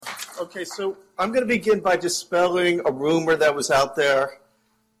Okay, so I'm going to begin by dispelling a rumor that was out there.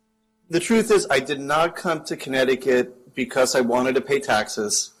 The truth is, I did not come to Connecticut because I wanted to pay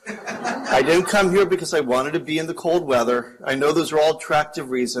taxes. I didn't come here because I wanted to be in the cold weather. I know those are all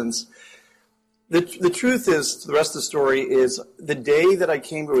attractive reasons. The truth is, the rest of the story is, the day that I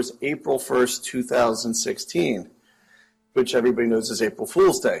came here was April 1st, 2016, which everybody knows is April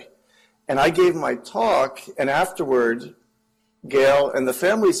Fool's Day. And I gave my talk, and afterward, Gail and the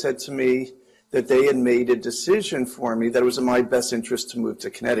family said to me that they had made a decision for me that it was in my best interest to move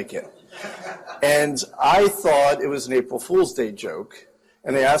to Connecticut. And I thought it was an April Fool's Day joke,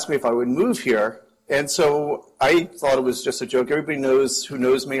 and they asked me if I would move here. And so I thought it was just a joke. Everybody knows who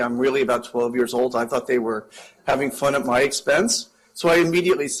knows me. I'm really about 12 years old. I thought they were having fun at my expense. So I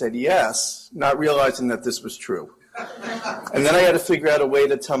immediately said yes, not realizing that this was true. And then I had to figure out a way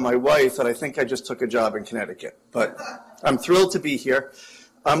to tell my wife that I think I just took a job in Connecticut. But I'm thrilled to be here.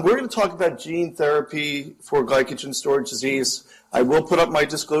 We're going to talk about gene therapy for glycogen storage disease. I will put up my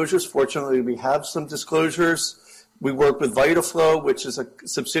disclosures. Fortunately, we have some disclosures. We work with VitaFlow, which is a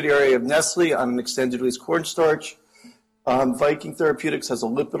subsidiary of Nestle on an extended-release cornstarch. Viking Therapeutics has a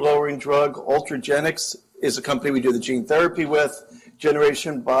lipid-lowering drug. Ultragenics is a company we do the gene therapy with.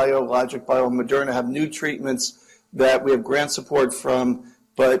 Generation Bio, Logic Bio, and Moderna have new treatments that we have grant support from,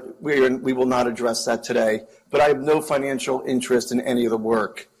 but we will not address that today. But I have no financial interest in any of the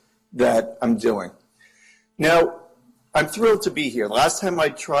work that I'm doing. Now, I'm thrilled to be here. Last time I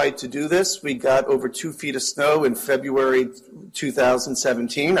tried to do this, we got over 2 feet of snow in February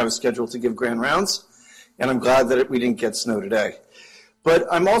 2017. I was scheduled to give grand rounds, and I'm glad that we didn't get snow today. But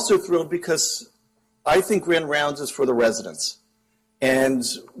I'm also thrilled because I think grand rounds is for the residents. And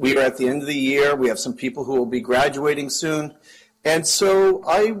we are at the end of the year. We have some people who will be graduating soon. And so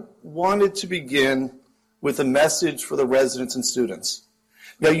I wanted to begin with a message for the residents and students.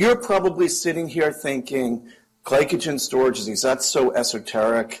 Now, you're probably sitting here thinking, glycogen storage disease, that's so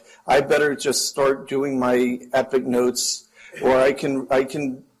esoteric. I better just start doing my EPIC notes, or I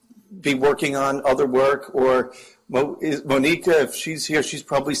can be working on other work, or Monica, if she's here, she's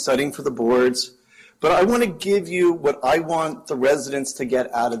probably studying for the boards. But I want to give you what I want the residents to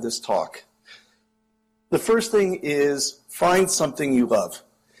get out of this talk. The first thing is find something you love.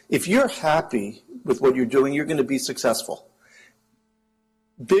 If you're happy with what you're doing, you're going to be successful.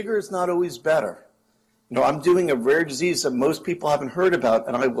 Bigger is not always better. You know, I'm doing a rare disease that most people haven't heard about,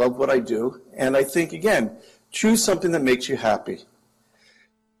 and I love what I do. And I think, again, choose something that makes you happy.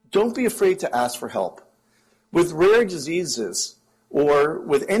 Don't be afraid to ask for help. With rare diseases, or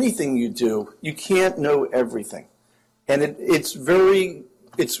with anything you do, you can't know everything. And it's very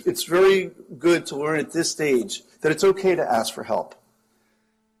good to learn at this stage that it's okay to ask for help.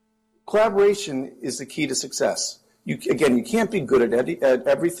 Collaboration is the key to success. You can't be good at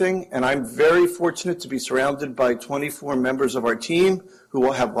everything, and I'm very fortunate to be surrounded by 24 members of our team who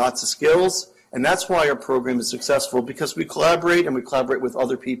will have lots of skills, and that's why our program is successful, because we collaborate, and we collaborate with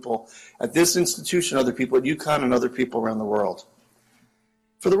other people at this institution, other people at UConn, and other people around the world.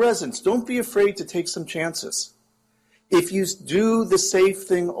 For the residents, don't be afraid to take some chances. If you do the safe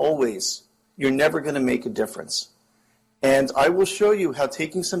thing always, you're never going to make a difference. And I will show you how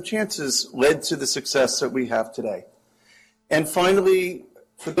taking some chances led to the success that we have today. And finally,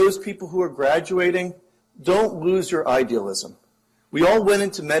 for those people who are graduating, don't lose your idealism. We all went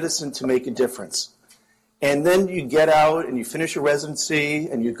into medicine to make a difference. And then you get out and you finish your residency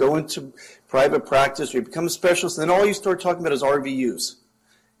and you go into private practice, or you become a specialist, and then all you start talking about is RVUs.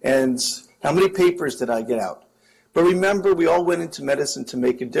 And how many papers did I get out? But remember, we all went into medicine to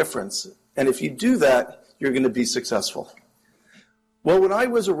make a difference. And if you do that, you're going to be successful. Well, when I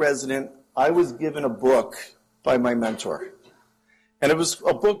was a resident, I was given a book by my mentor. And it was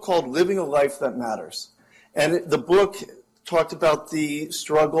a book called Living a Life That Matters. And the book talked about the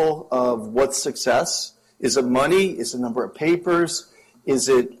struggle of what's success. Is it money? Is it number of papers? Is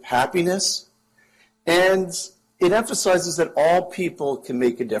it happiness? And it emphasizes that all people can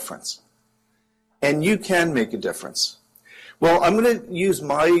make a difference. And you can make a difference. Well, I'm going to use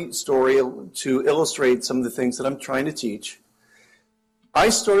my story to illustrate some of the things that I'm trying to teach. I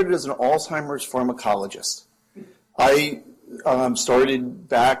started as an Alzheimer's pharmacologist. I started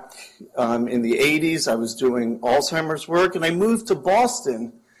back in the 80s. I was doing Alzheimer's work, and I moved to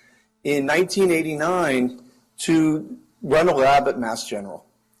Boston in 1989 to run a lab at Mass General.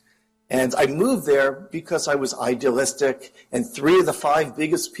 And I moved there because I was idealistic, and 3 of the 5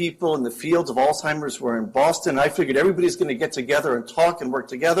 biggest people in the field of Alzheimer's were in Boston. I figured everybody's going to get together and talk and work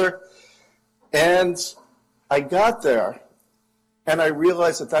together. And I got there, and I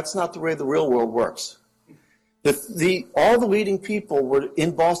realized that that's not the way the real world works. All the leading people were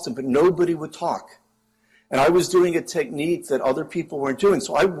in Boston, but nobody would talk. And I was doing a technique that other people weren't doing.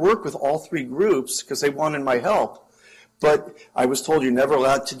 So I worked with all three groups because they wanted my help. But I was told you're never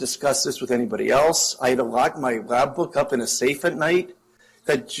allowed to discuss this with anybody else. I had to lock my lab book up in a safe at night.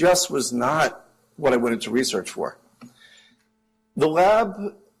 That just was not what I wanted to research for. The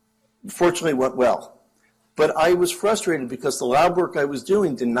lab, fortunately, went well. But I was frustrated because the lab work I was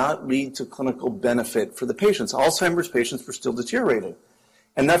doing did not lead to clinical benefit for the patients. Alzheimer's patients were still deteriorating.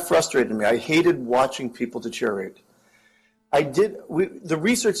 And that frustrated me. I hated watching people deteriorate. The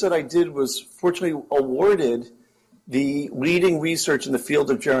research that I did was fortunately awarded the leading research in the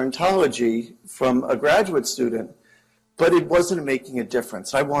field of gerontology from a graduate student, but it wasn't making a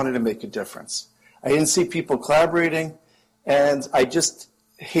difference. I wanted to make a difference. I didn't see people collaborating, and I just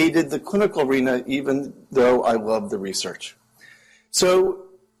hated the clinical arena, even though I loved the research. So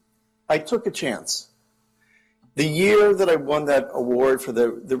I took a chance. The year that I won that award for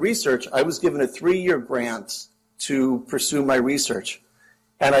the research, I was given a 3-year grant to pursue my research,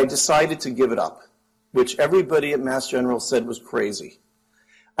 and I decided to give it up, which everybody at Mass General said was crazy.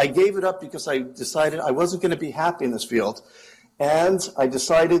 I gave it up because I decided I wasn't going to be happy in this field, and I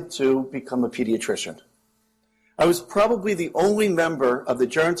decided to become a pediatrician. I was probably the only member of the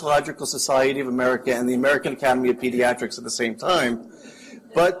Gerontological Society of America and the American Academy of Pediatrics at the same time,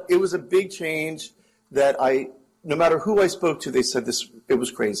 but it was a big change that no matter who I spoke to, they said it was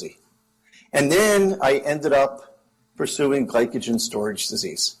crazy. And then I ended up pursuing glycogen storage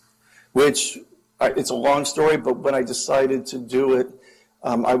disease, which it's a long story, but when I decided to do it,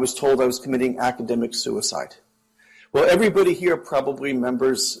 I was told I was committing academic suicide. Well, everybody here probably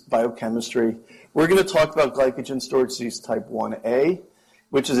remembers biochemistry. We're going to talk about glycogen storage disease type 1A,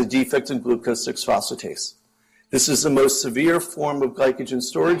 which is a defect in glucose 6-phosphatase. This is the most severe form of glycogen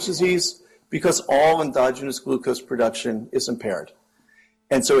storage disease because all endogenous glucose production is impaired.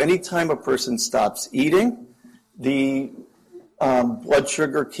 And so anytime a person stops eating, the blood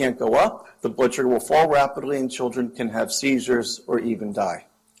sugar can't go up, the blood sugar will fall rapidly, and children can have seizures or even die.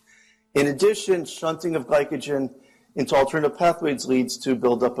 In addition, shunting of glycogen into alternative pathways leads to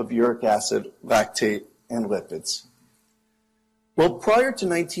buildup of uric acid, lactate, and lipids. Well, prior to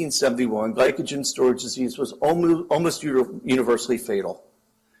 1971, glycogen storage disease was almost universally fatal.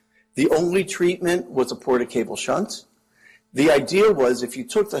 The only treatment was a porticable shunt. The idea was if you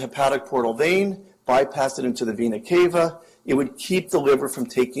took the hepatic portal vein, bypassed it into the vena cava, it would keep the liver from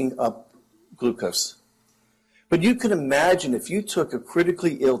taking up glucose. But you can imagine if you took a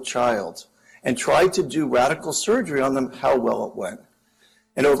critically ill child and tried to do radical surgery on them, how well it went.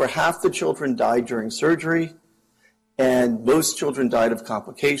 And over half the children died during surgery, and most children died of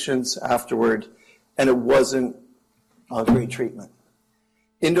complications afterward, and it wasn't a great treatment.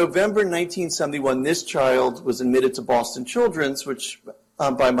 In November 1971, this child was admitted to Boston Children's,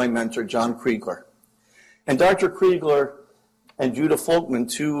 by my mentor, John Kriegler. And Dr. Kriegler and Judah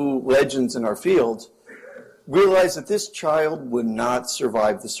Folkman, two legends in our field, realized that this child would not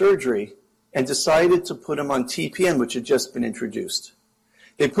survive the surgery and decided to put him on TPN, which had just been introduced.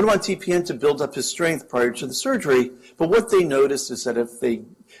 They put him on TPN to build up his strength prior to the surgery, but what they noticed is that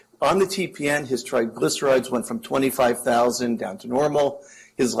on the TPN, his triglycerides went from 25,000 down to normal,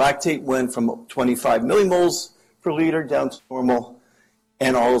 his lactate went from 25 millimoles per liter down to normal,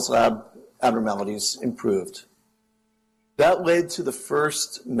 and all his lab abnormalities improved. That led to the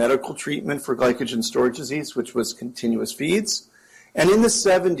first medical treatment for glycogen storage disease, which was continuous feeds. And in the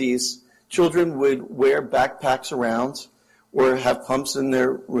 70s, children would wear backpacks around or have pumps in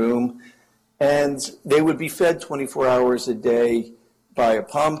their room, and they would be fed 24 hours a day by a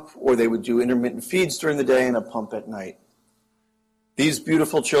pump, or they would do intermittent feeds during the day and a pump at night. These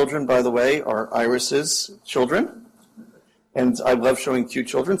beautiful children, by the way, are Iris's children. And I love showing cute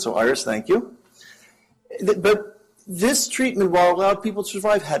children, so Iris, thank you. But this treatment, while it allowed people to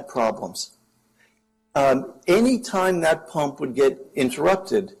survive, had problems. Any time that pump would get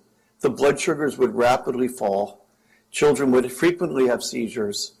interrupted, the blood sugars would rapidly fall. Children would frequently have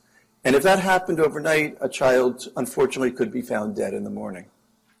seizures. And if that happened overnight, a child, unfortunately, could be found dead in the morning.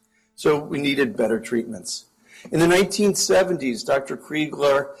 So we needed better treatments. In the 1970s, Dr.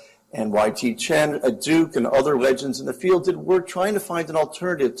 Kriegler and Y.T. Chen at Duke and other legends in the field did work trying to find an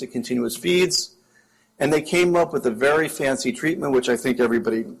alternative to continuous feeds, and they came up with a very fancy treatment, which I think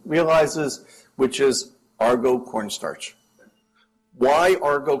everybody realizes, which is Argo cornstarch. Why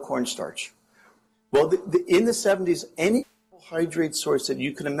Argo cornstarch? Well, in the 70s, any carbohydrate source that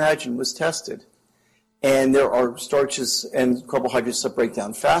you can imagine was tested, and there are starches and carbohydrates that break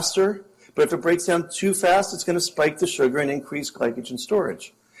down faster, but if it breaks down too fast, it's going to spike the sugar and increase glycogen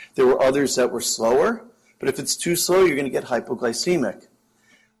storage. There were others that were slower, But if it's too slow, you're going to get hypoglycemic.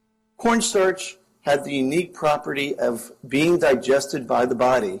 Cornstarch had the unique property of being digested by the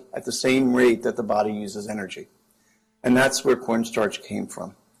body at the same rate that the body uses energy. And that's where cornstarch came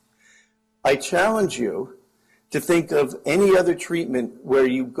from. I challenge you to think of any other treatment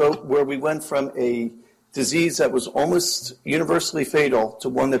where we went from a disease that was almost universally fatal to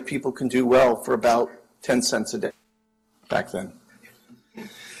one that people can do well for about 10 cents a day back then.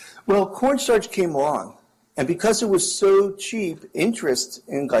 Well, cornstarch came along, and because it was so cheap, interest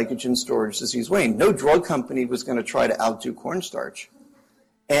in glycogen storage disease waned. No drug company was going to try to outdo cornstarch.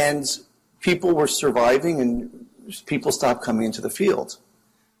 And people were surviving, and people stopped coming into the field.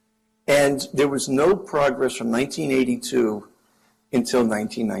 And there was no progress from 1982 until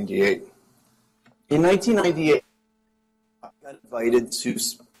 1998. In 1998, I got invited to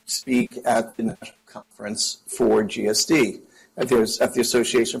speak at the National Conference for GSD, at the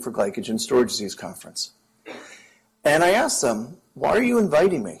Association for Glycogen Storage Disease Conference. And I asked them, why are you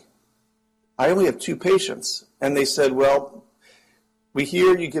inviting me? I only have 2 patients. And they said, well, we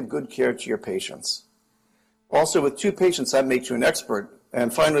hear you give good care to your patients. Also, with 2 patients, that makes you an expert.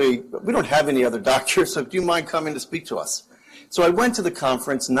 And finally, we don't have any other doctors, so do you mind coming to speak to us? So I went to the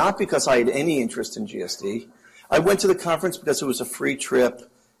conference, not because I had any interest in GSD. I went to the conference because it was a free trip,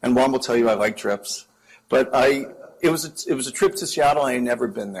 and Juan will tell you I like trips. But it was a trip to Seattle, and I had never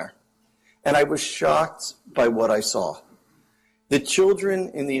been there. And I was shocked by what I saw. The children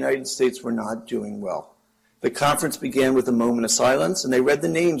in the United States were not doing well. The conference began with a moment of silence, and they read the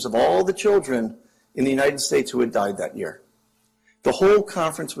names of all the children in the United States who had died that year. The whole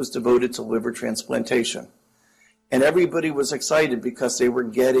conference was devoted to liver transplantation. And everybody was excited because they were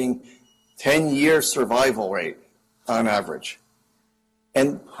getting 10-year survival rate on average.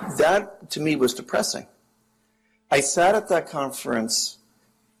 And that, to me, was depressing. I sat at that conference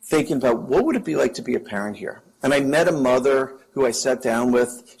thinking about what would it be like to be a parent here. And I met a mother who I sat down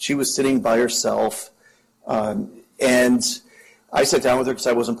with. She was sitting by herself. And I sat down with her because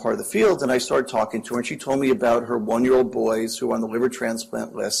I wasn't part of the field, and I started talking to her, and she told me about her 1-year-old boys who were on the liver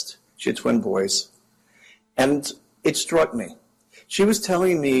transplant list. She had twin boys. And it struck me. She was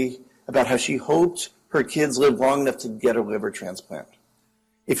telling me about how she hoped her kids lived long enough to get a liver transplant.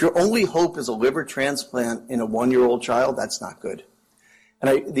 If your only hope is a liver transplant in a 1-year-old child, that's not good.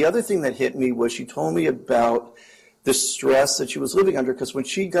 And the other thing that hit me was she told me about the stress that she was living under, because when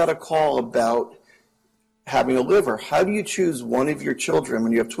she got a call about having a liver, how do you choose one of your children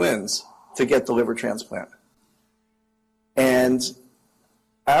when you have twins to get the liver transplant? And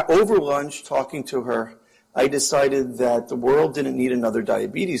over lunch, talking to her, I decided that the world didn't need another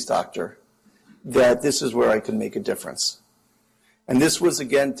diabetes doctor, that this is where I could make a difference. And this was,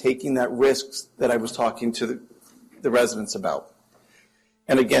 again, taking that risk that I was talking to the residents about.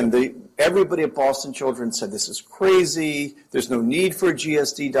 And again, everybody at Boston Children's said, this is crazy, there's no need for a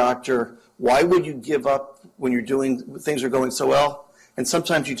GSD doctor, why would you give up when things are going so well? And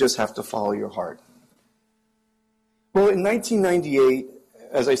sometimes you just have to follow your heart. Well, in 1998,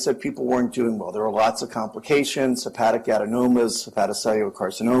 as I said, people weren't doing well. There were lots of complications: hepatic adenomas, hepatocellular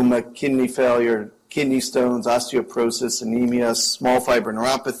carcinoma, kidney failure, kidney stones, osteoporosis, anemia, small fiber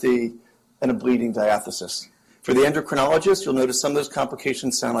neuropathy, and a bleeding diathesis. For the endocrinologist, you'll notice some of those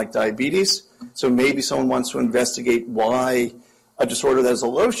complications sound like diabetes, so maybe someone wants to investigate why a disorder that has a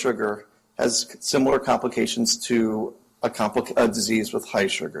low sugar has similar complications to a disease with high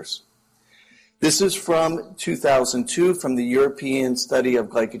sugars. This is from 2002, from the European Study of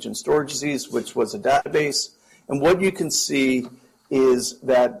Glycogen Storage Disease, which was a database. And what you can see is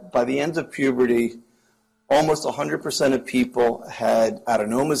that by the end of puberty, almost 100% of people had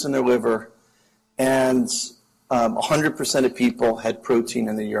adenomas in their liver, and 100% of people had protein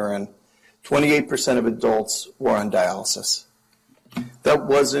in the urine. 28% of adults were on dialysis. That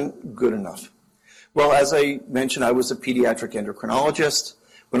wasn't good enough. Well, as I mentioned, I was a pediatric endocrinologist.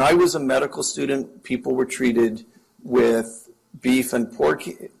 When I was a medical student, people were treated with beef and pork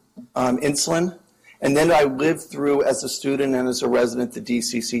insulin. And then I lived through, as a student and as a resident, the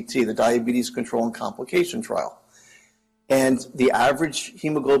DCCT, the Diabetes Control and Complication Trial. And the average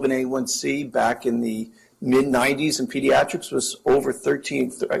hemoglobin A1C back in the mid-90s in pediatrics was over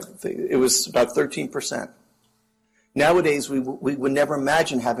 13, it was about 13%. Nowadays, we would never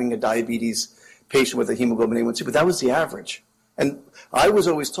imagine having a diabetes patient with a hemoglobin A1C, but that was the average. And I was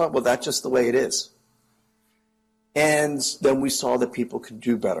always taught, well, that's just the way it is. And then we saw that people could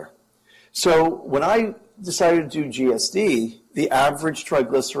do better. So when I decided to do GSD, the average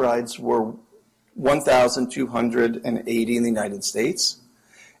triglycerides were 1,280 in the United States.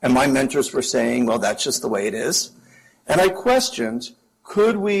 And my mentors were saying, well, that's just the way it is. And I questioned,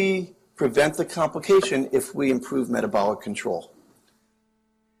 could we prevent the complication if we improve metabolic control.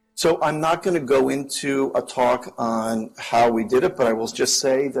 So I'm not going to go into a talk on how we did it, but I will just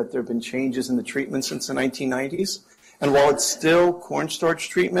say that there have been changes in the treatment since the 1990s. And while it's still cornstarch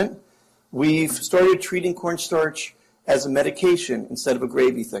treatment, we've started treating cornstarch as a medication instead of a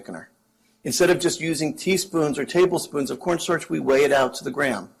gravy thickener. Instead of just using teaspoons or tablespoons of cornstarch, we weigh it out to the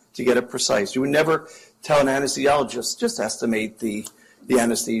gram to get it precise. You would never tell an anesthesiologist, just estimate the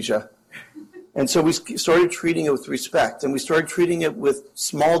anesthesia. And so we started treating it with respect, and we started treating it with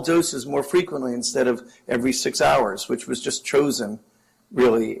small doses more frequently instead of every 6 hours, which was just chosen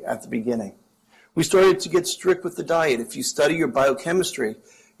really at the beginning. We started to get strict with the diet. If you study your biochemistry,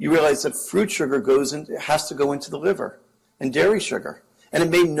 you realize that fruit sugar has to go into the liver, and dairy sugar. And it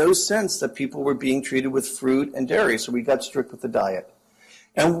made no sense that people were being treated with fruit and dairy, so we got strict with the diet.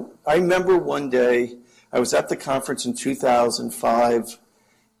 And I remember one day, I was at the conference in 2005,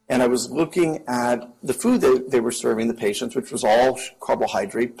 and I was looking at the food they were serving the patients, which was all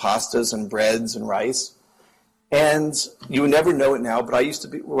carbohydrate, pastas and breads and rice. And you would never know it now, but I used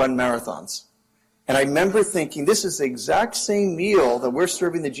to run marathons. And I remember thinking, this is the exact same meal that we're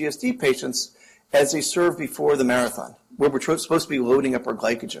serving the GSD patients as they served before the marathon, where we're supposed to be loading up our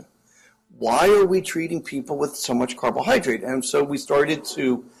glycogen. Why are we treating people with so much carbohydrate? And so we started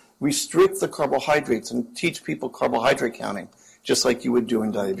to restrict the carbohydrates and teach people carbohydrate counting, just like you would do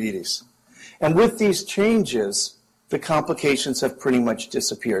in diabetes. And with these changes, the complications have pretty much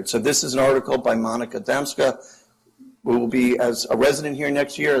disappeared. So this is an article by Monica Damska, who will be as a resident here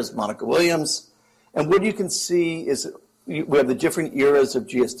next year as Monica Williams. And what you can see is we have the different eras of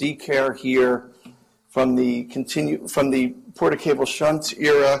GSD care here, from the portacable shunt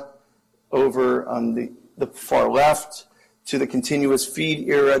era over on the far left, to the continuous feed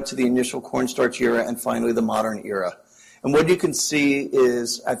era, to the initial cornstarch era, and finally the modern era. And what you can see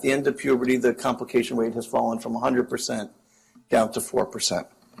is at the end of puberty, the complication rate has fallen from 100% down to 4%.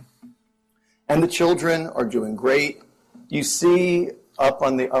 And the children are doing great. You see up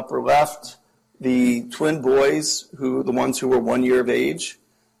on the upper left, the twin boys, the ones who were 1 year of age,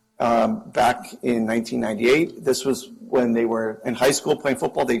 back in 1998. This was when they were in high school playing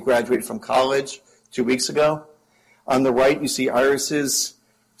football. They graduated from college 2 weeks ago. On the right, you see Iris's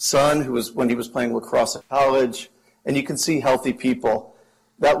son, who was when he was playing lacrosse at college. And you can see healthy people.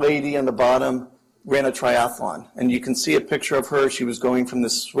 That lady on the bottom ran a triathlon. And you can see a picture of her. She was going from the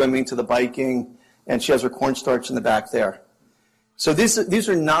swimming to the biking, and she has her cornstarch in the back there. So these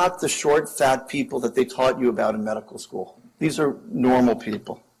are not the short, fat people that they taught you about in medical school. These are normal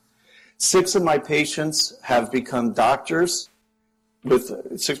people. 6 of my patients have become doctors,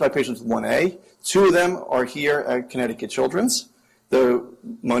 with 6 of my patients with 1A. 2 of them are here at Connecticut Children's. The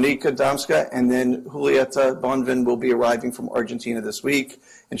Monica Damska, and then Julieta Bonvin will be arriving from Argentina this week,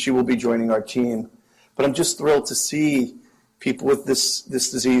 and she will be joining our team. But I'm just thrilled to see people with this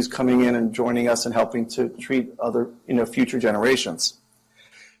disease coming in and joining us and helping to treat other, future generations.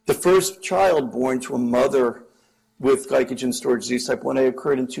 The first child born to a mother with glycogen storage disease type 1A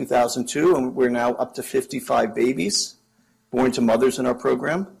occurred in 2002, and we're now up to 55 babies born to mothers in our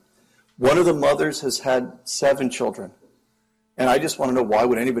program. One of the mothers has had 7 children. And I just want to know, why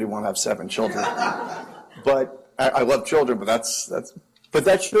would anybody want to have 7 children? But I love children, but but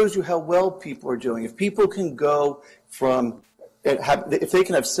that shows you how well people are doing. If people can go if they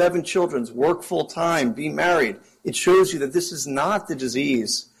can have 7 children, work full time, be married, it shows you that this is not the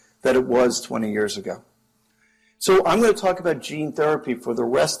disease that it was 20 years ago. So I'm going to talk about gene therapy for the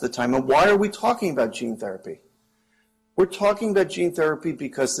rest of the time. And why are we talking about gene therapy? We're talking about gene therapy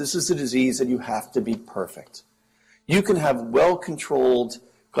because this is a disease that you have to be perfect. You can have well-controlled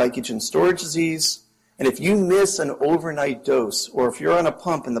glycogen storage disease, and if you miss an overnight dose, or if you're on a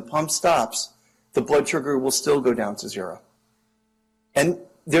pump and the pump stops, the blood sugar will still go down to 0. And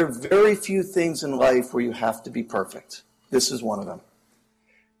there are very few things in life where you have to be perfect. This is one of them.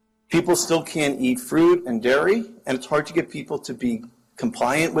 People still can't eat fruit and dairy, and it's hard to get people to be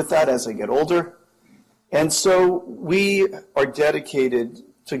compliant with that as they get older. And so we are dedicated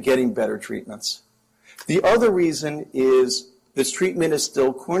to getting better treatments. The other reason is this treatment is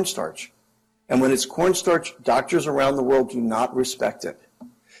still cornstarch. And when it's cornstarch, doctors around the world do not respect it.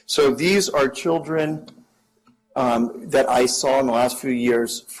 So these are children that I saw in the last few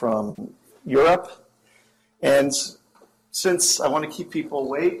years from Europe. And since I want to keep people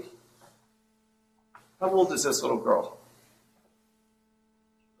awake, how old is this little girl?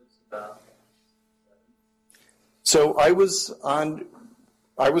 So I was on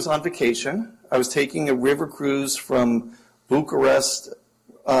vacation. I was taking a river cruise from Bucharest,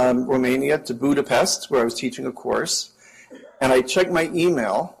 Romania to Budapest, where I was teaching a course. And I checked my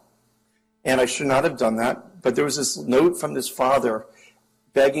email, And I should not have done that. But there was this note from this father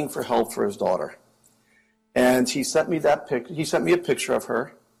begging for help for his daughter. And he sent me a picture of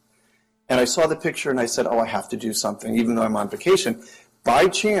her. And I saw the picture and I said, I have to do something, even though I'm on vacation. By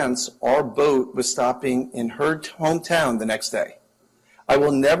chance, our boat was stopping in her hometown the next day. I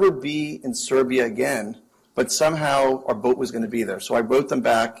will never be in Serbia again, but somehow our boat was going to be there. So I wrote them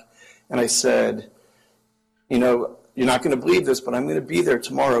back and I said, you're not going to believe this, but I'm going to be there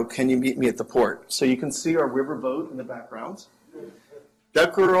tomorrow. Can you meet me at the port? So you can see our river boat in the background.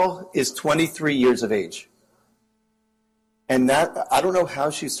 That girl is 23 years of age. And that, I don't know how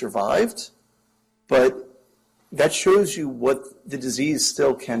she survived, but that shows you what the disease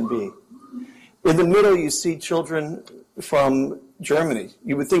still can be. In the middle, you see children from Germany.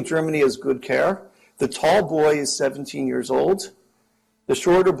 You would think Germany has good care. The tall boy is 17 years old. The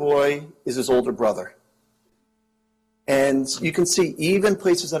shorter boy is his older brother. And you can see even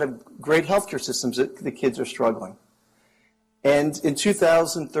places that have great healthcare systems, the kids are struggling. And in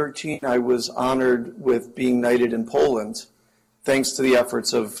 2013, I was honored with being knighted in Poland, thanks to the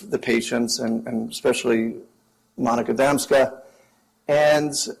efforts of the patients and especially Monica Damska.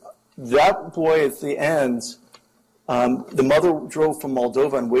 And that boy at the end, the mother drove from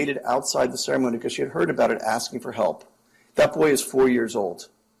Moldova and waited outside the ceremony because she had heard about it, asking for help. That boy is 4 years old.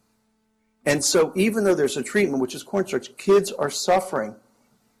 And so even though there's a treatment, which is cornstarch, kids are suffering,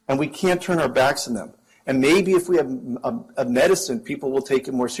 and we can't turn our backs on them. And maybe if we have a medicine, people will take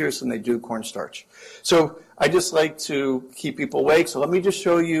it more seriously than they do cornstarch. So I just like to keep people awake. So let me just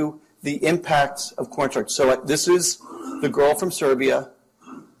show you the impacts of cornstarch. So this is the girl from Serbia,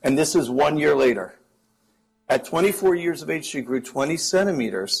 and this is 1 year later. At 24 years of age, she grew 20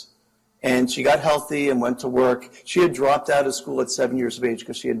 centimeters, and she got healthy and went to work. She had dropped out of school at 7 years of age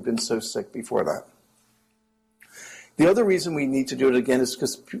because she had been so sick before that. The other reason we need to do it again is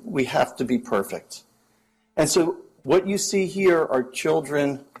because we have to be perfect. And so what you see here are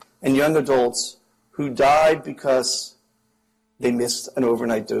children and young adults who died because they missed an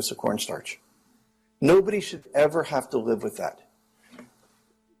overnight dose of cornstarch. Nobody should ever have to live with that.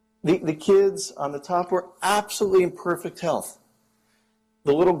 The kids on the top were absolutely in perfect health.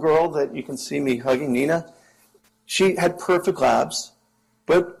 The little girl that you can see me hugging, Nina, she had perfect labs,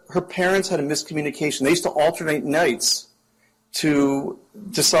 but her parents had a miscommunication. They used to alternate nights to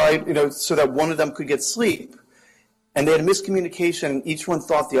decide, so that one of them could get sleep. And they had a miscommunication, and each one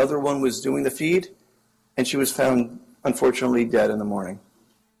thought the other one was doing the feed, and she was found, unfortunately, dead in the morning.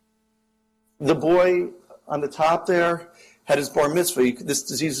 The boy on the top there had his bar mitzvah. This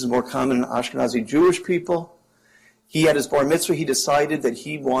disease is more common in Ashkenazi Jewish people. He had his bar mitzvah. He decided that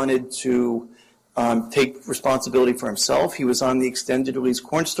he wanted to take responsibility for himself. He was on the extended release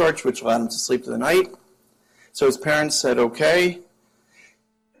cornstarch, which allowed him to sleep through the night. So his parents said, okay.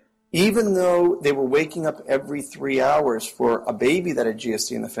 Even though they were waking up every 3 hours for a baby that had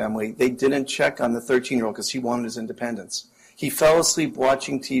GSD in the family, they didn't check on the 13-year-old because he wanted his independence. He fell asleep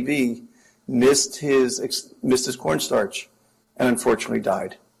watching TV, missed his cornstarch, and unfortunately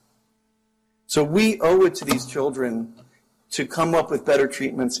died. So we owe it to these children to come up with better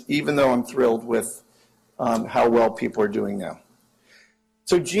treatments, even though I'm thrilled with how well people are doing now.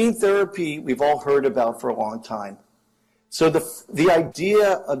 So gene therapy, we've all heard about for a long time. So the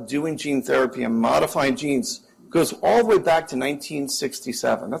idea of doing gene therapy and modifying genes goes all the way back to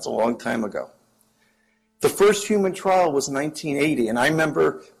 1967. That's a long time ago. The first human trial was 1980, and I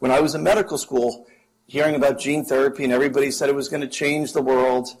remember when I was in medical school hearing about gene therapy, and everybody said it was going to change the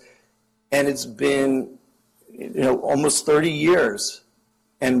world, and it's been almost 30 years,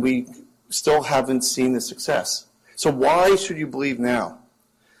 and we still haven't seen the success. So why should you believe now?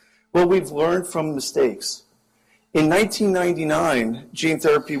 Well, we've learned from mistakes. In 1999, gene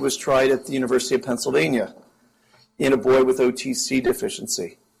therapy was tried at the University of Pennsylvania in a boy with OTC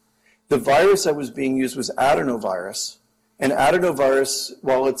deficiency. The virus that was being used was adenovirus. And adenovirus,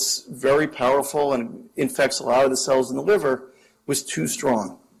 while it's very powerful and infects a lot of the cells in the liver, was too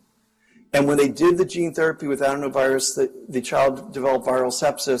strong. And when they did the gene therapy with adenovirus, the child developed viral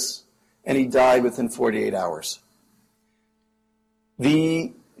sepsis, and he died within 48 hours.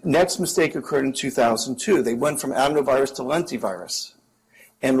 The next mistake occurred in 2002. They went from adenovirus to lentivirus.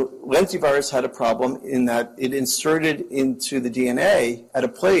 And lentivirus had a problem in that it inserted into the DNA at a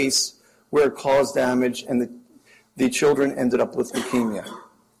place where it caused damage, and the children ended up with leukemia.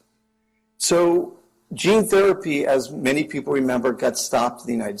 So gene therapy, as many people remember, got stopped in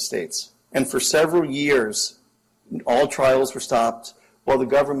the United States. And for several years, all trials were stopped while the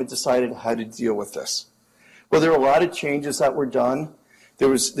government decided how to deal with this. Well, there were a lot of changes that were done.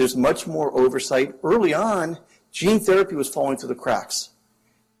 There's much more oversight. Early on, gene therapy was falling through the cracks.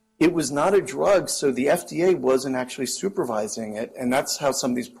 it was not a drug, so the FDA wasn't actually supervising it, and that's how some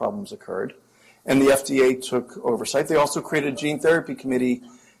of these problems occurred. And the FDA took oversight. They also created a gene therapy committee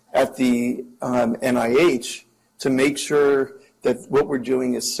at the NIH to make sure that what we're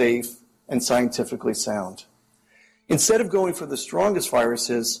doing is safe and scientifically sound. Instead of going for the strongest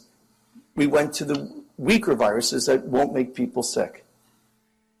viruses, we went to the weaker viruses that won't make people sick.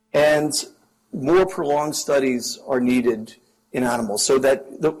 And more prolonged studies are needed in animals. So that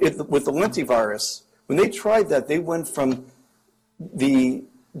with the lentivirus, when they tried that, they went from the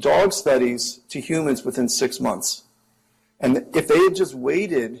dog studies to humans within 6 months. And if they had just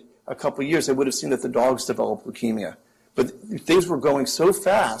waited a couple of years, they would have seen that the dogs developed leukemia. But things were going so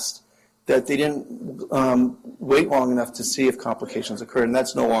fast that they didn't wait long enough to see if complications occurred, and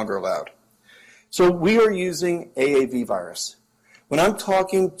that's no longer allowed. So we are using AAV virus. When I'm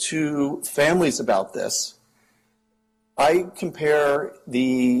talking to families about this, I compare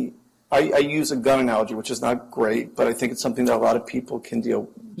I use a gun analogy, which is not great, but I think it's something that a lot of people can deal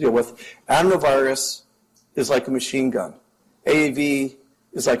with. Adenovirus is like a machine gun. AAV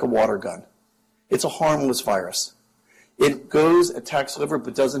is like a water gun. It's a harmless virus. It attacks liver,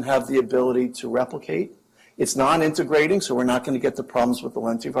 but doesn't have the ability to replicate. It's non-integrating, so we're not going to get the problems with the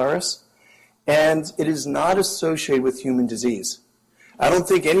lentivirus. And it is not associated with human disease. I don't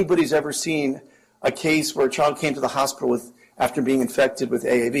think anybody's ever seen a case where a child came to the hospital after being infected with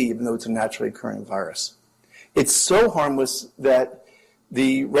AAV, even though it's a naturally occurring virus. It's so harmless that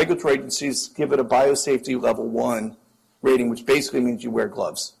the regulatory agencies give it a biosafety level 1 rating, which basically means you wear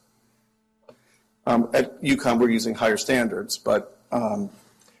gloves. At UConn, we're using higher standards, but the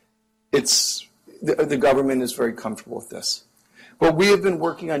government is very comfortable with this. Well, we have been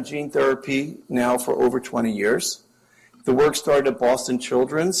working on gene therapy now for over 20 years. The work started at Boston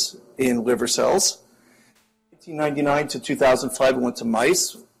Children's in liver cells. 1999 to 2005, we went to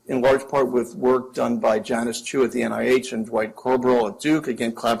mice, in large part with work done by Janice Chu at the NIH and Dwight Corbrell at Duke.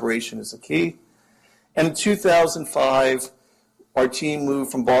 Again, collaboration is the key. And in 2005, our team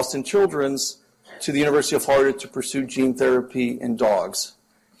moved from Boston Children's to the University of Florida to pursue gene therapy in dogs.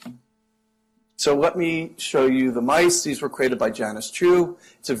 So let me show you the mice. These were created by Janice Chu.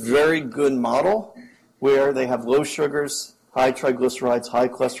 It's a very good model where they have low sugars, high triglycerides, high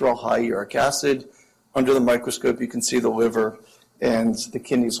cholesterol, high uric acid. Under the microscope, you can see the liver and the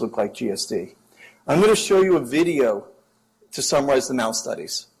kidneys look like GSD. I'm going to show you a video to summarize the mouse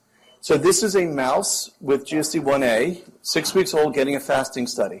studies. So this is a mouse with GSD1A, 6 weeks old, getting a fasting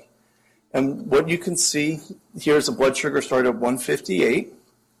study. And what you can see here is the blood sugar started at 158.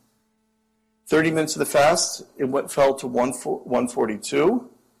 30 minutes of the fast, it fell to 142.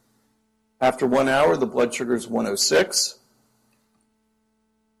 After 1 hour, the blood sugar is 106.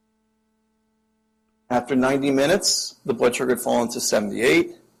 After 90 minutes, the blood sugar had fallen to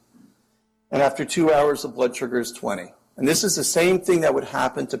 78. And after 2 hours, the blood sugar is 20. And this is the same thing that would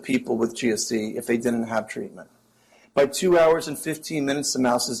happen to people with GSD if they didn't have treatment. By 2 hours and 15 minutes, the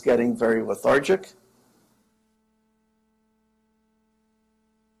mouse is getting very lethargic.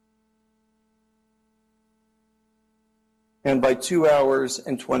 And by 2 hours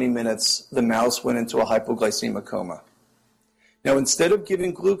and 20 minutes, the mouse went into a hypoglycemic coma. Now, instead of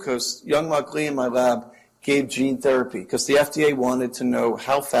giving glucose, Young-Mak Lee in my lab gave gene therapy because the FDA wanted to know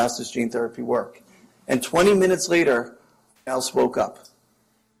how fast does gene therapy work. And 20 minutes later, the mouse woke up.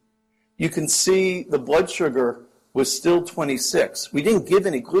 You can see the blood sugar was still 26. We didn't give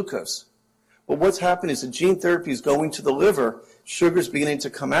any glucose. But what's happened is the gene therapy is going to the liver, sugar's beginning to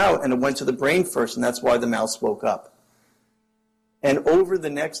come out, and it went to the brain first, and that's why the mouse woke up. And over the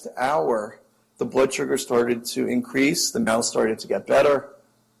next hour, the blood sugar started to increase, the mouse started to get better,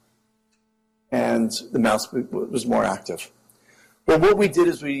 and the mouse was more active. Well, what we did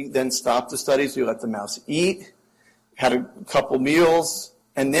is we then stopped the studies, we let the mouse eat, had a couple meals,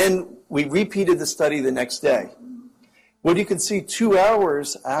 and then we repeated the study the next day. What you can see, 2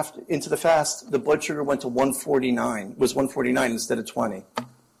 hours into the fast, the blood sugar went to 149, was 149 instead of 20.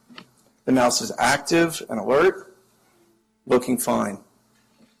 The mouse is active and alert, looking fine.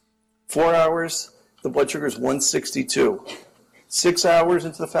 4 hours, the blood sugar is 162. 6 hours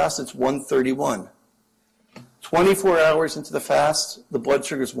into the fast, it's 131. 24 hours into the fast, the blood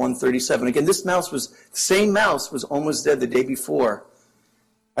sugar is 137. Again, the same mouse was almost dead the day before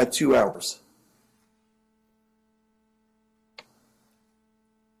at 2 hours.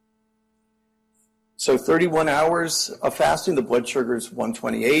 So 31 hours of fasting, the blood sugar is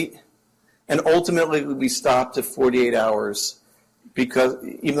 128. And ultimately, we stopped at 48 hours because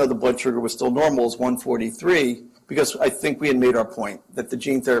even though the blood sugar was still normal, it's 143, because I think we had made our point that the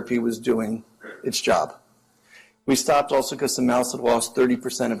gene therapy was doing its job. We stopped also because the mouse had lost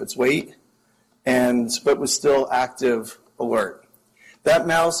 30% of its weight, but was still active, alert. That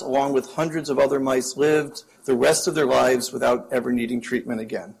mouse, along with hundreds of other mice, lived the rest of their lives without ever needing treatment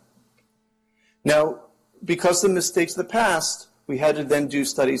again. Now, because of the mistakes of the past, we had to then do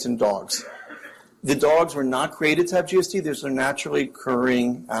studies in dogs. The dogs were not created to have GSD. These are naturally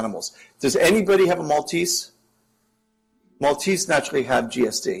occurring animals. Does anybody have a Maltese? Maltese naturally have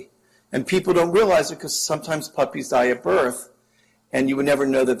GSD. And people don't realize it because sometimes puppies die at birth, and you would never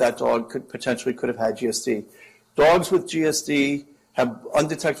know that that dog could have had GSD. Dogs with GSD have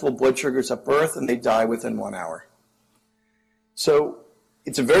undetectable blood sugars at birth, and they die within 1 hour. So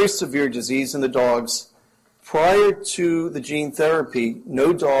it's a very severe disease in the dogs. Prior to the gene therapy,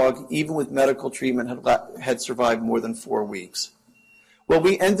 no dog, even with medical treatment, had survived more than 4 weeks. Well,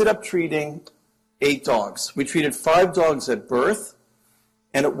 we ended up treating 8 dogs. We treated 5 dogs at birth,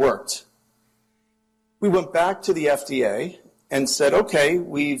 and it worked. We went back to the FDA and said, okay,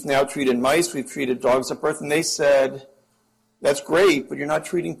 we've now treated mice, we've treated dogs at birth, and they said, that's great, but you're not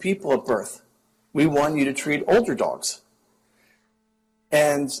treating people at birth. We want you to treat older dogs.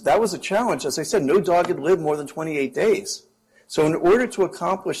 And that was a challenge. As I said, no dog had lived more than 28 days. So in order to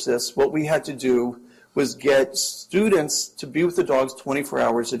accomplish this, what we had to do was get students to be with the dogs 24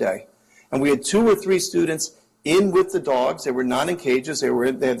 hours a day. And we had 2 or 3 students in with the dogs. They were not in cages. They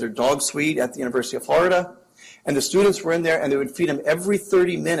had their dog suite at the University of Florida. And the students were in there, and they would feed them every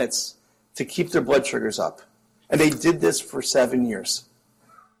 30 minutes to keep their blood sugars up. And they did this for 7 years.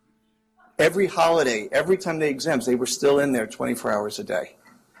 Every holiday, every time they exams, they were still in there 24 hours a day.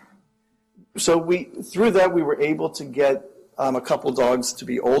 So through that, we were able to get a couple dogs to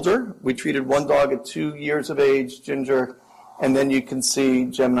be older. We treated 1 dog at 2 years of age, Ginger, and then you can see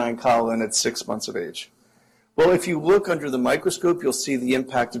Gemini and Colin at 6 months of age. Well, if you look under the microscope, you'll see the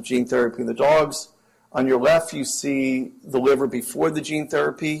impact of gene therapy in the dogs. On your left, you see the liver before the gene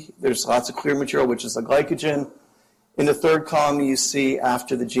therapy. There's lots of clear material, which is the glycogen. In the third column, you see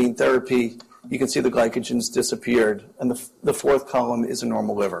after the gene therapy, you can see the glycogen's disappeared. And the fourth column is a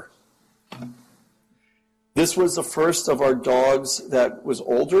normal liver. This was the first of our dogs that was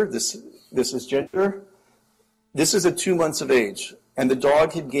older. This is Ginger. This is at 2 months of age. And the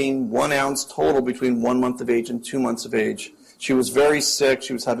dog had gained 1 ounce total between 1 month of age and 2 months of age. She was very sick.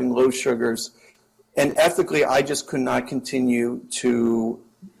 She was having low sugars. And ethically, I just could not continue to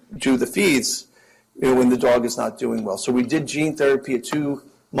do the feeds when the dog is not doing well. So we did gene therapy at 2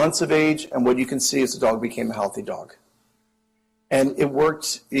 months of age, and what you can see is the dog became a healthy dog. And it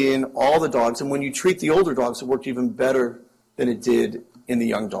worked in all the dogs, and when you treat the older dogs, it worked even better than it did in the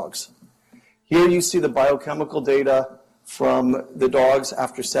young dogs. Here you see the biochemical data from the dogs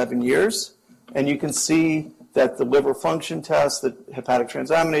after 7 years, and you can see that the liver function test, the hepatic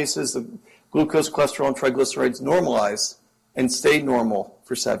transaminases, the glucose, cholesterol, and triglycerides normalized and stayed normal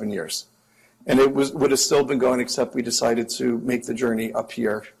for 7 years. And it would have still been going, except we decided to make the journey up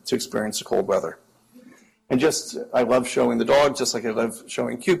here to experience the cold weather. And I love showing the dogs, just like I love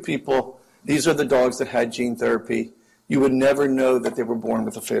showing cute people. These are the dogs that had gene therapy. You would never know that they were born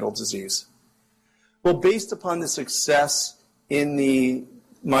with a fatal disease. Well, based upon the success in the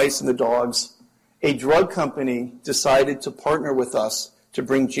mice and the dogs, a drug company decided to partner with us to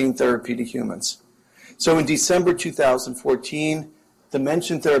bring gene therapy to humans. So in December 2014,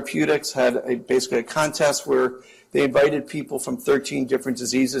 Dimension Therapeutics had basically a contest where they invited people from 13 different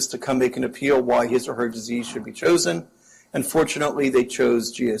diseases to come make an appeal why his or her disease should be chosen. And fortunately, they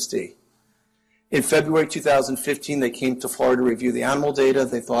chose GSD. In February 2015, they came to Florida to review the animal data.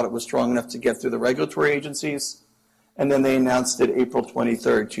 They thought it was strong enough to get through the regulatory agencies. And then they announced it April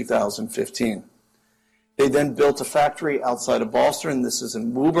 23rd, 2015. They then built a factory outside of Boston. This is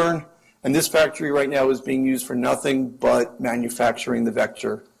in Woburn. And this factory right now is being used for nothing but manufacturing the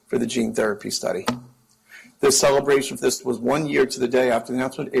vector for the gene therapy study. The celebration for this was 1 year to the day after the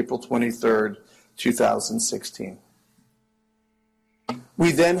announcement, April 23rd, 2016.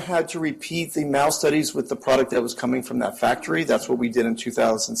 We then had to repeat the mouse studies with the product that was coming from that factory. That's what we did in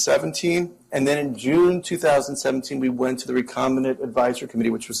 2017. And then in June 2017, we went to the Recombinant Advisory Committee,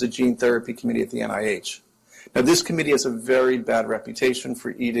 which was the gene therapy committee at the NIH. Now, this committee has a very bad reputation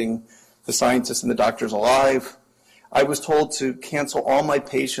for eating the scientists and the doctors alive. I was told to cancel all my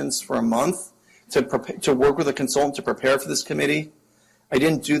patients for a month to work with a consultant to prepare for this committee. I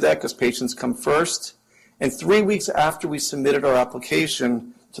didn't do that because patients come first. And 3 weeks after we submitted our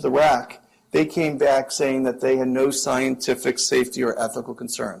application to the RAC, they came back saying that they had no scientific, safety, or ethical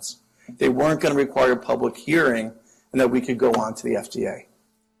concerns. They weren't going to require a public hearing and that we could go on to the FDA.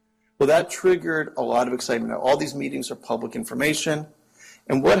 Well, that triggered a lot of excitement. Now, all these meetings are public information.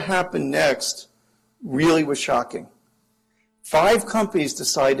 And what happened next really was shocking. 5 companies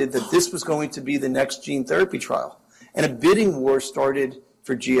decided that this was going to be the next gene therapy trial, and a bidding war started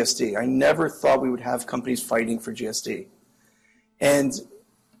for GSD. I never thought we would have companies fighting for GSD. And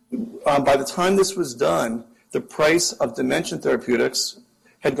by the time this was done, the price of Dimension Therapeutics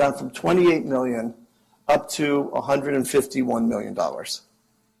had gone from $28 million up to $151 million.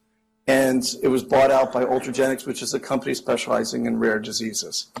 And it was bought out by Ultragenyx, which is a company specializing in rare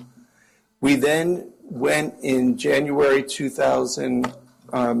diseases. We then went in January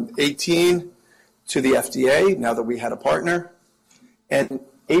 2018 to the FDA, now that we had a partner. And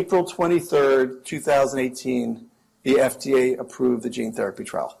April 23rd, 2018, the FDA approved the gene therapy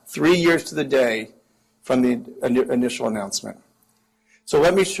trial. 3 years to the day from the initial announcement. So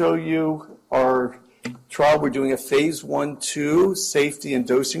let me show you our trial. We're doing a phase 1/2 safety and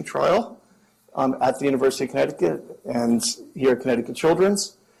dosing trial at the University of Connecticut and here at Connecticut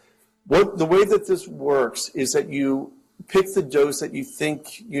Children's. The way that this works is that you pick the dose that you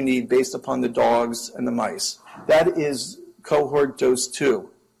think you need based upon the dogs and the mice. That is cohort dose 2.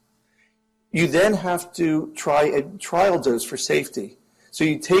 You then have to try a trial dose for safety. So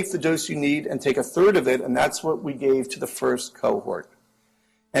you take the dose you need and take a third of it, and that's what we gave to the first cohort.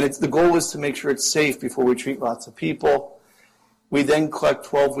 And the goal is to make sure it's safe before we treat lots of people. We then collect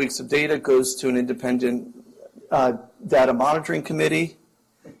 12 weeks of data, goes to an independent data monitoring committee.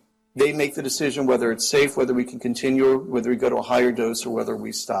 They make the decision whether it's safe, whether we can continue, whether we go to a higher dose, or whether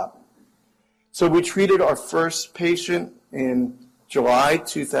we stop. So we treated our first patient in July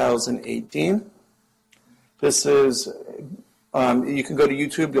 2018. This is, you can go to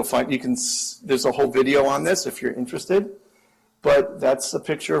YouTube, you'll find, there's a whole video on this if you're interested. But that's the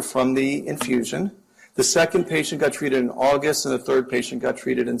picture from the infusion. The second patient got treated in August, and the third patient got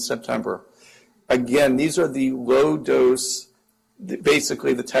treated in September. Again, these are the low dose,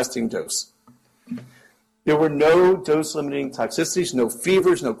 basically the testing dose. There were no dose-limiting toxicities, no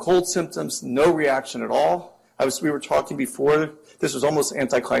fevers, no cold symptoms, no reaction at all. We were talking before, this was almost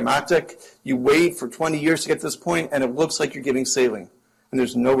anticlimactic. You wait for 20 years to get to this point, and it looks like you're giving saline, and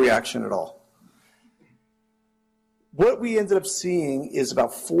there's no reaction at all. What we ended up seeing is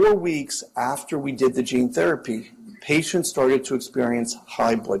about 4 weeks after we did the gene therapy, patients started to experience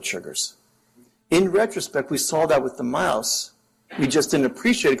high blood sugars. In retrospect, we saw that with the mouse. We just didn't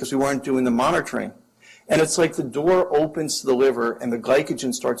appreciate it because we weren't doing the monitoring. And it's like the door opens to the liver and the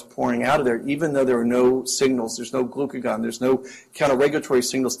glycogen starts pouring out of there, even though there are no signals, there's no glucagon, there's no counter-regulatory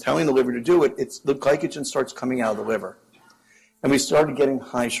signals telling the liver to do it. The glycogen starts coming out of the liver. And we started getting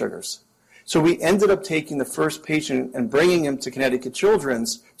high sugars. So we ended up taking the first patient and bringing him to Connecticut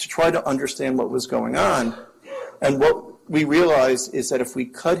Children's to try to understand what was going on. And what we realized is that if we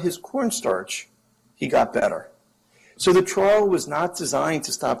cut his cornstarch, he got better. So the trial was not designed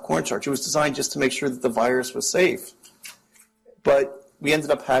to stop cornstarch. It was designed just to make sure that the virus was safe. But we ended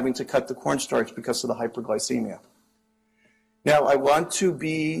up having to cut the cornstarch because of the hyperglycemia. Now, I want to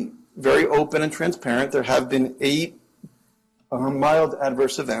be very open and transparent. There have been 8 mild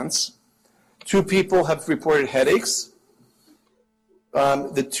adverse events. 2 people have reported headaches.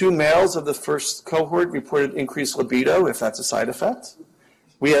 The 2 males of the first cohort reported increased libido, if that's a side effect.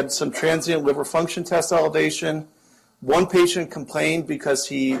 We had some transient liver function test elevation. 1 patient complained because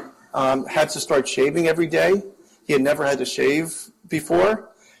he had to start shaving every day. He had never had to shave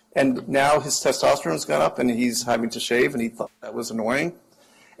before, and now his testosterone has gone up and he's having to shave, and he thought that was annoying.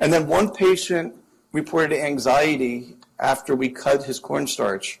 And then 1 patient reported anxiety after we cut his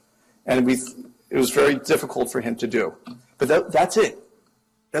cornstarch, and it was very difficult for him to do. But that's it.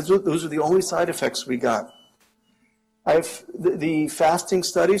 Those are the only side effects we got. I have the fasting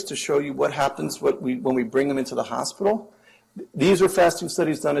studies to show you what happens when we bring them into the hospital. These are fasting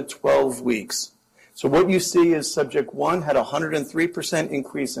studies done at 12 weeks. So what you see is subject 1 had a 103%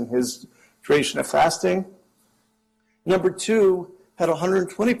 increase in his duration of fasting. Number 2 had a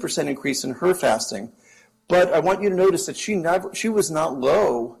 120% increase in her fasting. But I want you to notice that she was not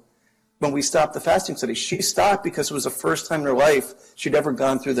low when we stopped the fasting study. She stopped because it was the first time in her life she'd ever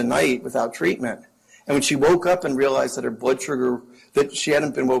gone through the night without treatment. And when she woke up and realized that her blood sugar, that she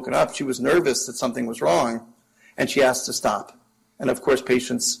hadn't been woken up, she was nervous that something was wrong, and she asked to stop. And of course,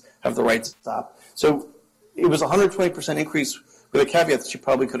 patients have the right to stop. So it was a 120% increase with a caveat that she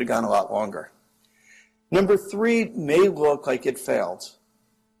probably could have gone a lot longer. Number 3 may look like it failed,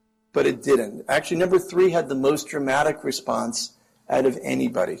 but it didn't. Actually, number 3 had the most dramatic response out of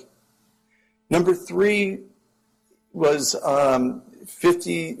anybody. Number 3 was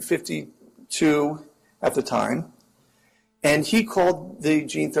 52 at the time, and he called the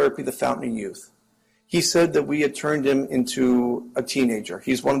gene therapy the fountain of youth. he said that we had turned him into a teenager.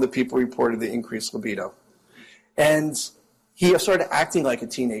 He's one of the people who reported the increased libido. And he started acting like a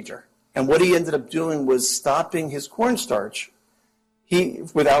teenager. And what he ended up doing was stopping his cornstarch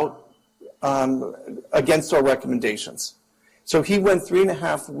against our recommendations. So he went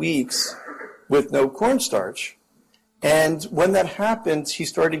 3.5 weeks with no cornstarch. And when that happened, he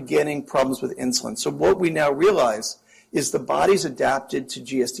started getting problems with insulin. So what we now realize is the body's adapted to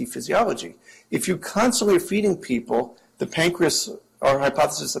GSD physiology. If you constantly are feeding people the pancreas, our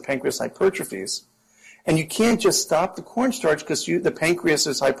hypothesis, the pancreas hypertrophies, and you can't just stop the cornstarch because the pancreas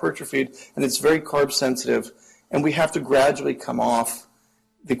is hypertrophied and it's very carb sensitive, and we have to gradually come off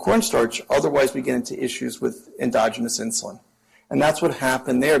the cornstarch, otherwise we get into issues with endogenous insulin. And that's what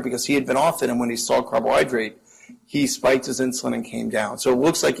happened there, because he had been off it, and when he saw carbohydrate, he spiked his insulin and came down. So it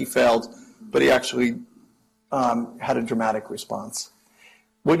looks like he failed, but he actually had a dramatic response.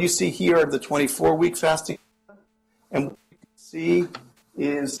 What you see here are the 24-week fasting, and what you can see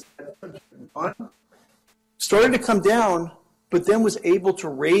is that started to come down, but then was able to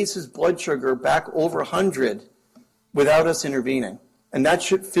raise his blood sugar back over 100 without us intervening. And that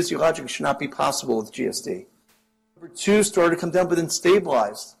physiologically should not be possible with GSD. Number 2 started to come down, but then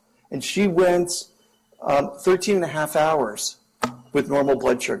stabilized. And she went 13.5 hours with normal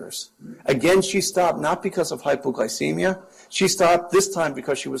blood sugars. Again, she stopped not because of hypoglycemia. She stopped this time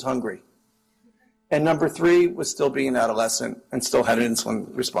because she was hungry. And number 3 was still being an adolescent and still had an insulin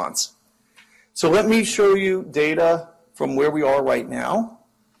response. So let me show you data from where we are right now.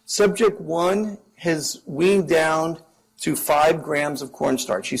 Subject 1 has weaned down to 5 grams of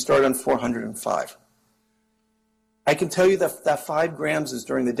cornstarch. He started on 405. I can tell you that 5 grams is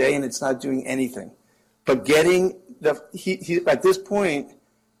during the day and it's not doing anything. But at this point,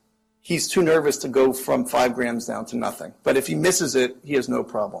 he's too nervous to go from 5 grams down to nothing. But if he misses it, he has no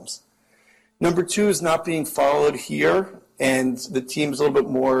problems. Number 2 is not being followed here, and the team's a little bit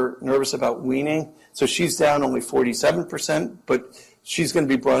more nervous about weaning. So she's down only 47%, but she's going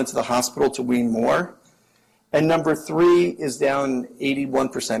to be brought into the hospital to wean more. And number 3 is down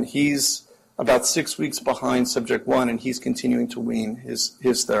 81%. He's about 6 weeks behind subject 1, and he's continuing to wean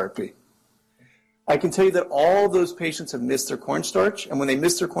his therapy. I can tell you that all those patients have missed their cornstarch, and when they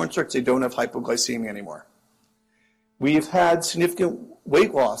miss their cornstarch, they don't have hypoglycemia anymore. We've had significant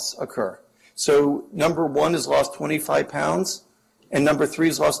weight loss occur. So number 1 has lost 25 pounds, and number 3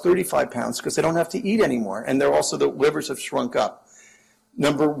 has lost 35 pounds because they don't have to eat anymore, and they're also, the livers have shrunk up.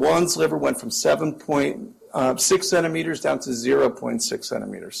 Number 1's liver went from 7.6 centimeters down to 0.6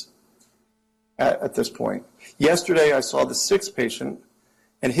 centimeters at this point. Yesterday, I saw the 6th patient,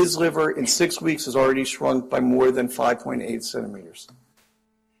 and his liver in 6 weeks has already shrunk by more than 5.8 centimeters.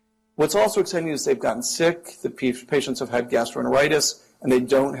 What's also exciting is they've gotten sick, the patients have had gastroenteritis, and they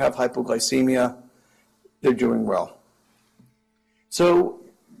don't have hypoglycemia. They're doing well. So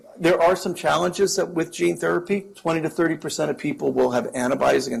there are some challenges with gene therapy. 20 to 30% of people will have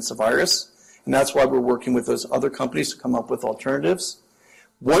antibodies against the virus, and that's why we're working with those other companies to come up with alternatives.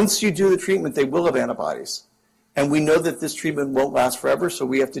 Once you do the treatment, they will have antibodies. And we know that this treatment won't last forever, so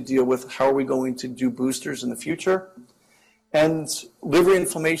we have to deal with how are we going to do boosters in the future. And liver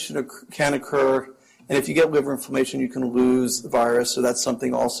inflammation can occur, and if you get liver inflammation, you can lose the virus, so that's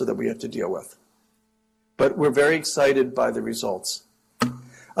something also that we have to deal with. But we're very excited by the results.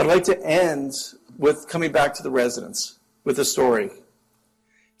 I'd like to end with coming back to the residents with a story.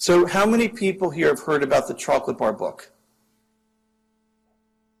 So how many people here have heard about the Chocolate Bar book?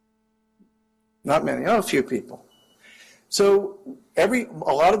 Not many. Oh, a few people. So a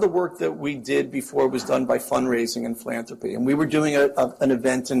lot of the work that we did before was done by fundraising and philanthropy. And we were doing an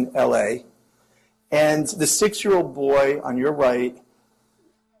event in LA. And the 6-year-old boy on your right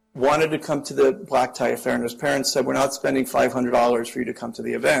wanted to come to the Black Tie Affair. And his parents said, we're not spending $500 for you to come to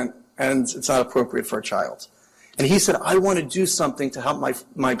the event. And it's not appropriate for a child. And he said, I want to do something to help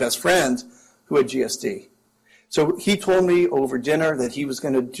my best friend who had GSD. So he told me over dinner that he was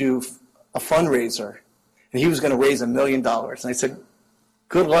going to do a fundraiser, and he was going to raise $1 million. And I said,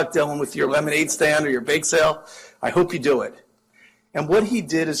 good luck, Dylan, with your lemonade stand or your bake sale. I hope you do it. And what he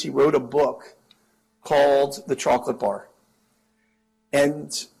did is he wrote a book called The Chocolate Bar.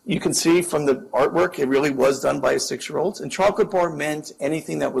 And you can see from the artwork, it really was done by a 6-year-old. And Chocolate Bar meant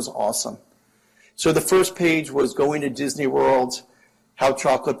anything that was awesome. So the first page was going to Disney World, how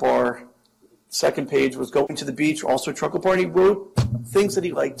Chocolate Bar. Second page was going to the beach, also Chocolate Bar. And he wrote things that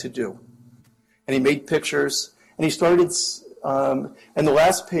he liked to do. And he made pictures, and he started, and the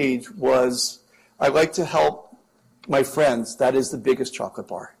last page was, I like to help my friends. That is the biggest chocolate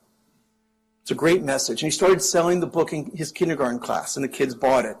bar. It's a great message. And he started selling the book in his kindergarten class, and the kids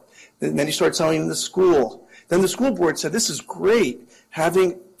bought it. And then he started selling it in the school. Then the school board said, this is great,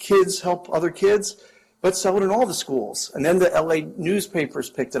 having kids help other kids. Let's sell it in all the schools. And then the LA newspapers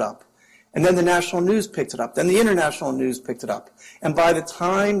picked it up. And then the national news picked it up. Then the international news picked it up. And by the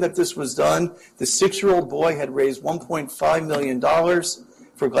time that this was done, the 6-year-old boy had raised $1.5 million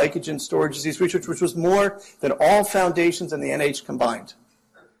for glycogen storage disease research, which was more than all foundations and the NIH combined.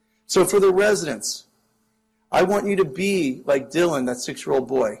 So for the residents, I want you to be like Dylan, that 6-year-old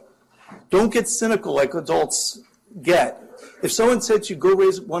boy. Don't get cynical like adults get. If someone said to you, go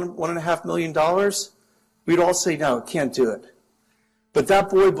raise $1.5 million, we'd all say, no, can't do it. But that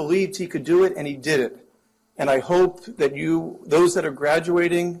boy believed he could do it, and he did it. And I hope that those that are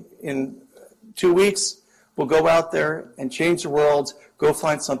graduating in 2 weeks, will go out there and change the world, go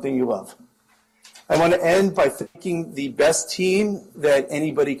find something you love. I want to end by thanking the best team that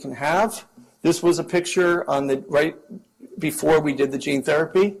anybody can have. This was a picture on the right before we did the gene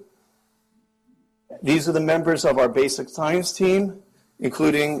therapy. These are the members of our basic science team,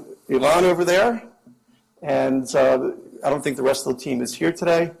 including Ilan over there. And I don't think the rest of the team is here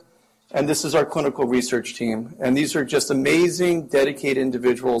today. And this is our clinical research team. And these are just amazing, dedicated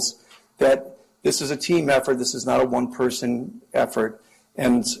individuals that this is a team effort. This is not a one-person effort.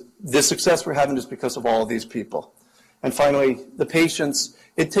 And the success we're having is because of all of these people. And finally, the patients.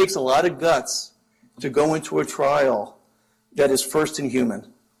 It takes a lot of guts to go into a trial that is first in human.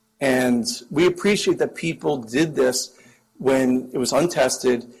 And we appreciate that people did this when it was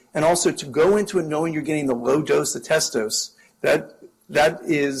untested, and also to go into it knowing you're getting the low dose, the test dose. That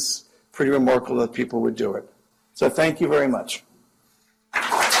is pretty remarkable that people would do it. So thank you very much.